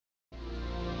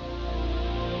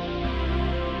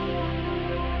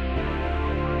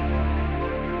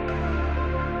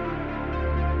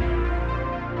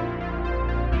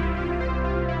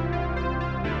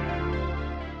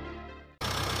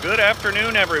Good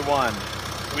afternoon, everyone.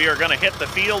 We are going to hit the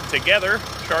field together.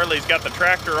 Charlie's got the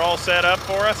tractor all set up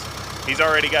for us. He's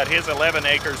already got his 11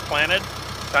 acres planted.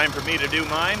 Time for me to do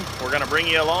mine. We're going to bring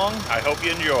you along. I hope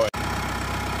you enjoy.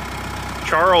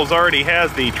 Charles already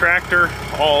has the tractor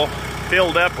all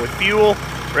filled up with fuel,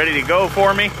 ready to go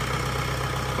for me.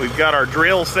 We've got our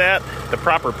drill set, the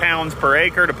proper pounds per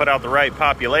acre to put out the right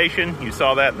population. You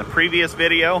saw that in the previous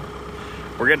video.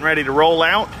 We're getting ready to roll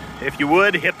out. If you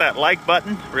would, hit that like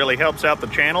button. It really helps out the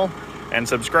channel. And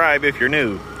subscribe if you're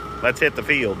new. Let's hit the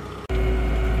field.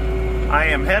 I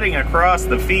am heading across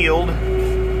the field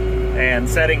and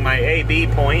setting my AB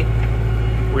point.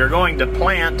 We're going to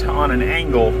plant on an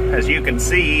angle. As you can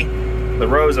see, the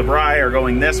rows of rye are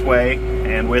going this way,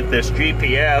 and with this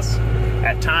GPS,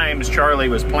 at times Charlie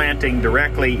was planting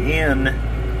directly in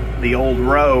the old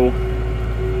row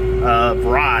of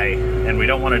rye, and we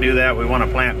don't want to do that. We want to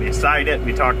plant beside it.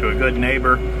 We talked to a good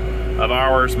neighbor of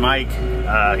ours, Mike.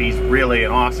 He's really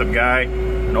an awesome guy,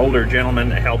 an older gentleman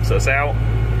that helps us out,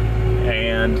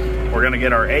 and we're going to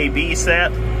get our AB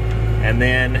set, and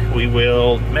then we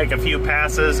will make a few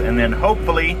passes and then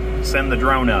hopefully send the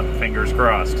drone up, fingers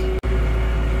crossed.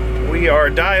 We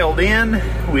are dialed in.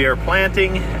 We are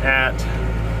planting at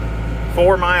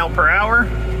 4 miles per hour.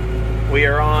 We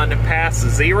are on pass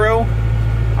 0.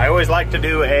 I always like to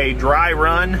do a dry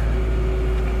run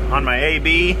on my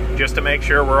AB just to make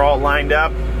sure we're all lined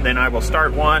up. Then I will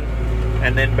start one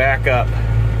and then back up.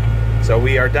 So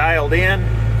we are dialed in.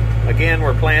 Again,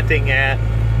 we're planting at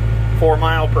 4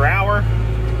 miles per hour,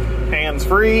 hands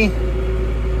free.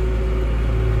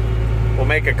 We'll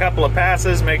make a couple of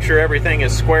passes, make sure everything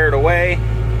is squared away,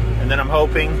 and then I'm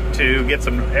hoping to get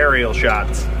some aerial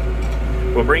shots.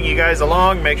 We'll bring you guys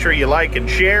along. Make sure you like and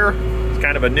share. It's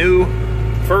kind of a new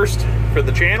first for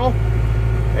the channel.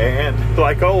 And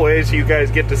like always, you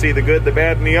guys get to see the good, the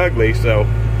bad, and the ugly, so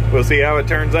we'll see how it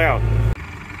turns out.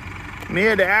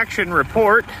 Mid-action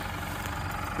report.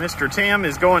 Mr. Tim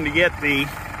is going to get the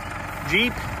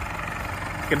Jeep.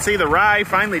 You can see the rye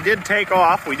finally did take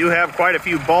off. We do have quite a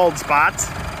few bald spots.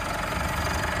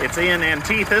 It's in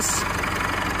antithesis.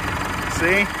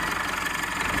 See?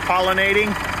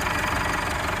 Pollinating.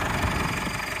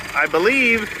 I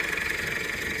believe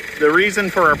the reason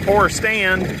for our poor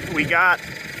stand, we got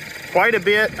quite a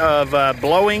bit of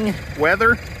blowing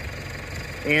weather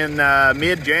in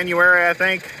mid-January, I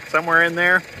think, somewhere in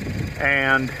there.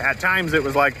 And at times it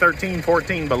was like 13,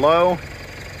 14 below,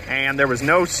 and there was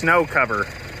no snow cover.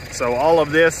 So all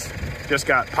of this just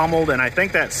got pummeled, and I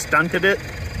think that stunted it.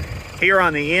 Here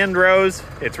on the end rows,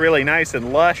 it's really nice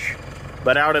and lush,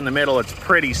 but out in the middle, it's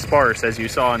pretty sparse, as you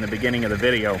saw in the beginning of the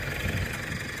video.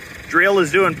 Drill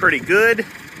is doing pretty good.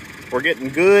 We're getting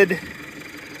good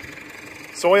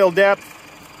soil depth.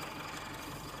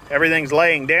 Everything's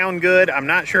laying down good. I'm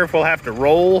not sure if we'll have to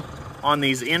roll on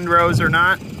these end rows or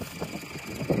not.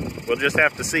 We'll just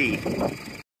have to see.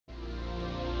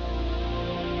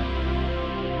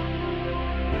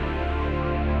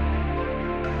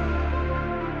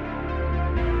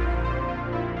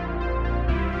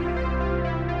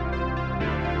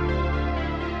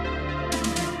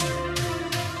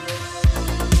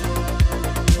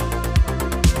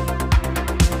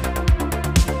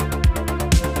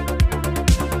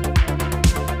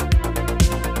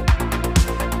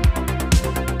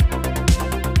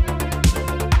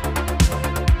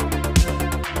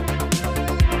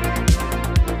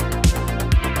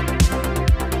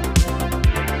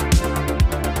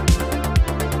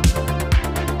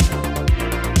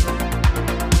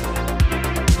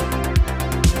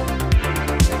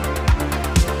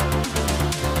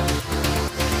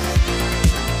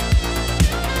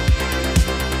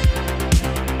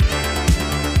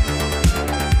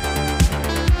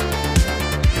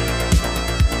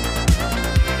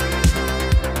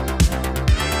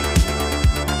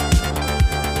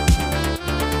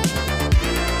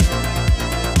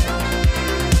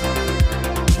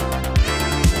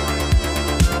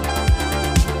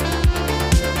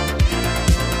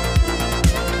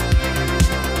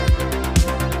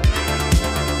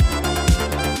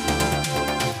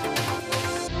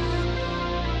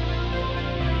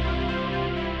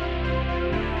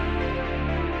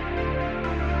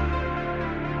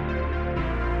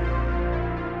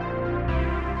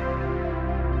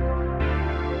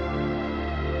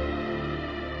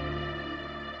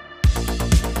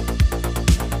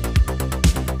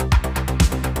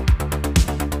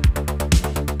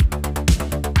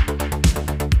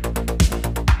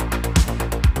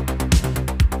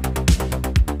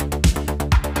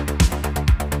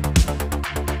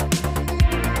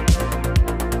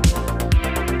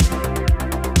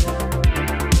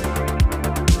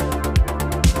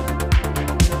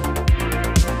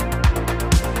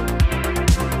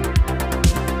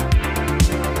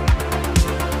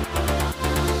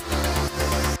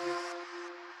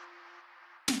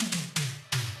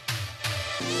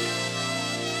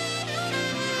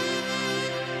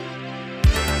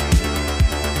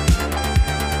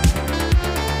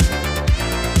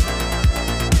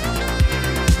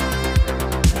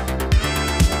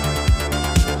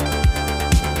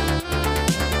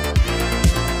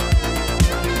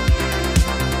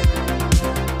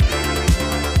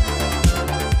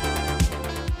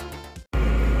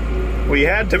 We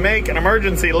had to make an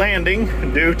emergency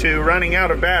landing due to running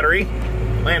out of battery.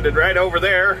 Landed right over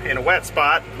there in a wet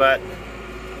spot, but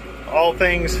all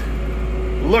things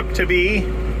look to be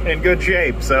in good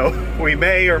shape, so we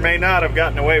may or may not have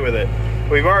gotten away with it.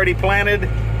 We've already planted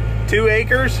 2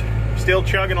 acres, still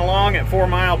chugging along at 4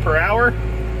 miles per hour.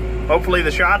 Hopefully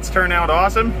the shots turn out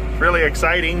awesome. It's really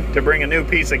exciting to bring a new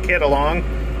piece of kit along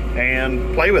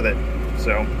and play with it.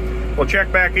 So we'll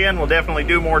check back in. We'll definitely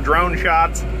do more drone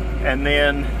shots, and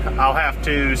then I'll have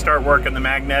to start working the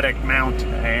magnetic mount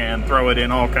and throw it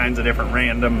in all kinds of different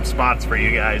random spots for you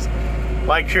guys.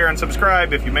 Like, share, and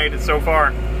subscribe if you made it so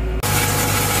far.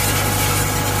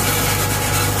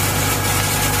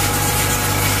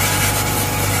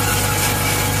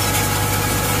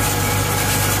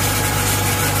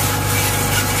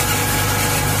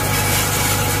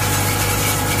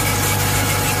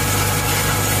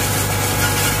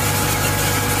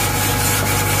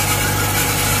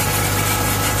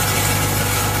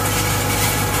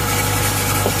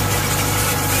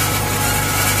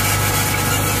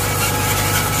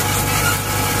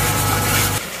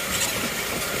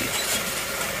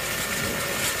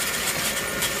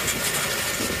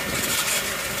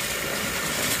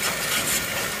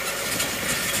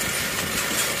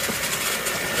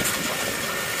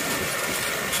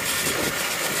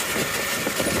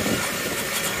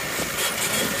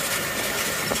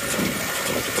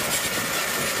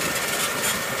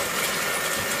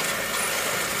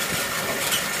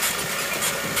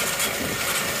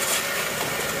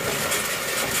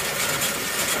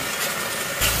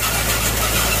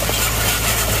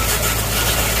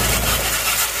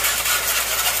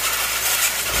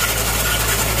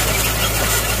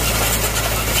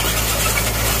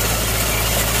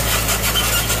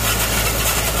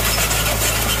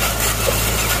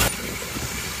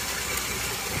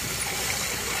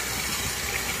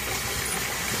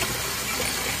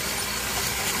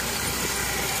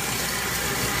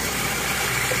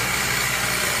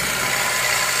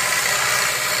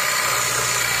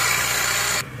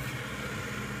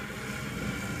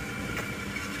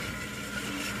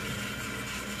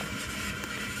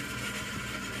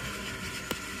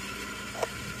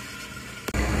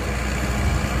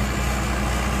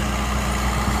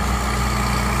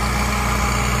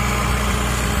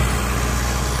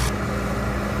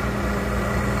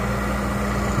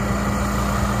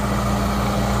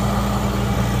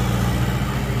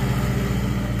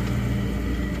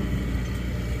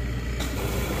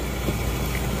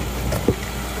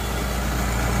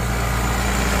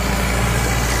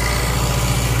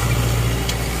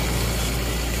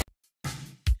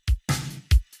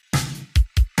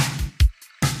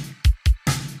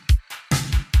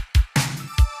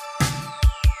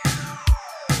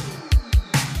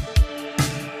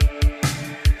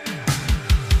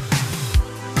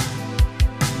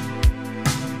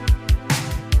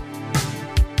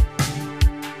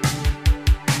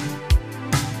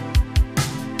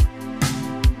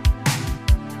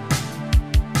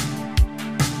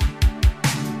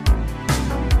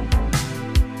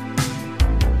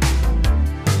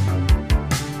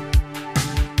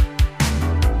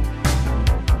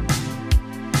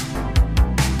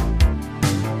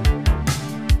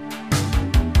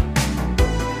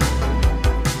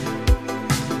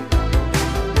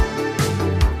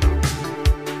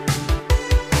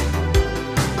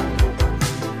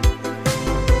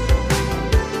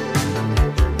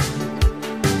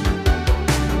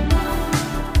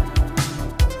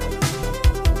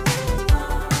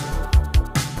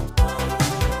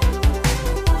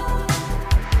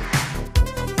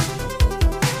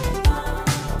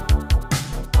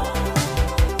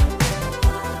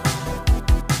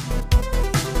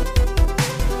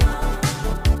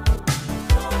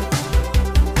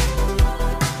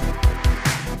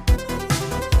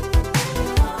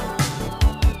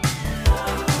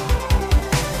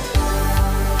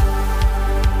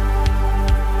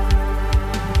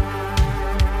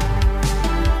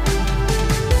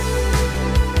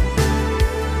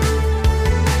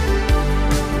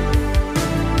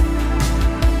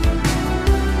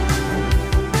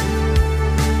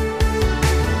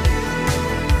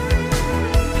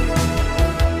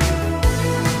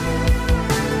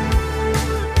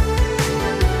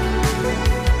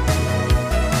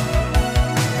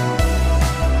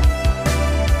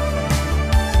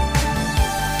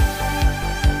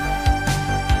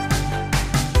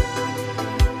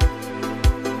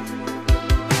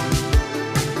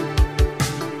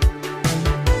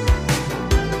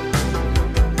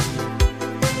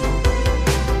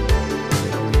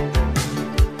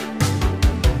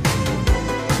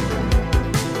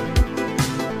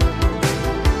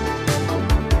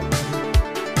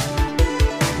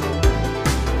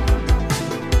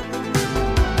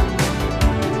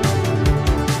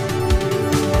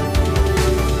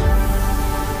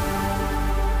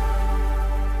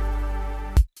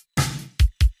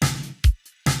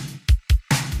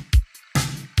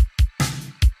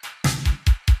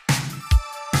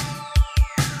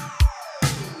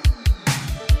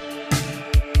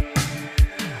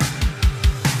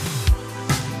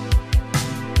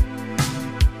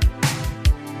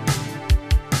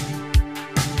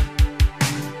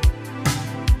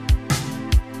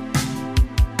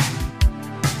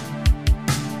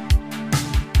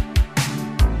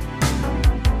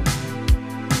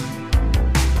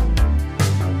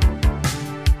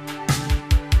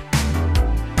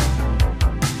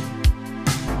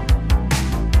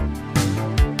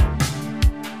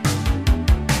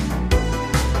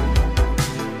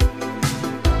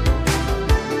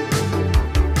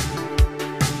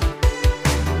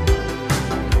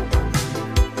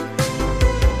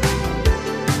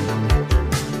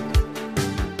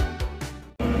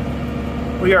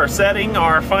 We are setting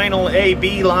our final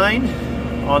AB line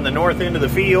on the north end of the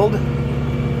field.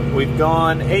 We've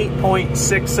gone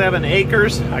 8.67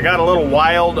 acres. I got a little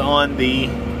wild on the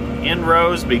end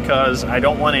rows because I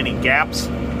don't want any gaps,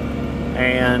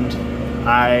 and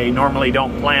I normally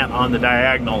don't plant on the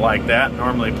diagonal like that.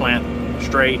 Normally plant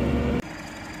straight.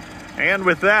 And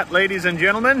with that, ladies and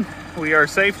gentlemen, we are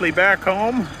safely back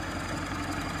home.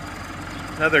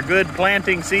 Another good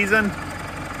planting season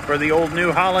for the old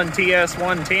new Holland TS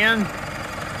 110.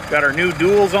 Got our new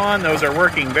duals on. Those are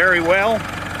working very well.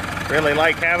 Really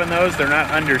like having those. They're not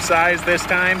undersized this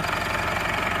time.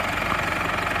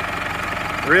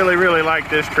 Really, really like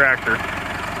this tractor.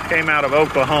 Came out of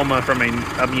Oklahoma from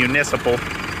a municipal.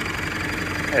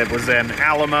 It was an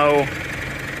Alamo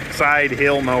side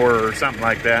hill mower or something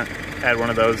like that. Had one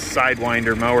of those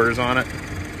sidewinder mowers on it.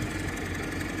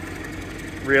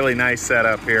 Really nice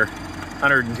setup here.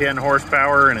 110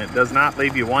 horsepower, and it does not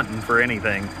leave you wanting for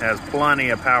anything. Has plenty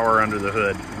of power under the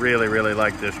hood. Really, really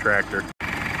like this tractor.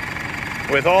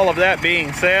 With all of that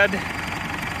being said,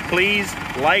 please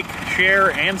like, share,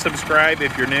 and subscribe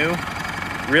if you're new.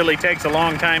 Really takes a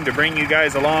long time to bring you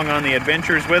guys along on the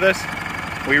adventures with us.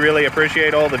 We really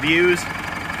appreciate all the views.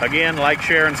 Again, like,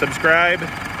 share, and subscribe,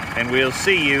 and we'll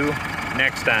see you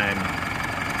next time.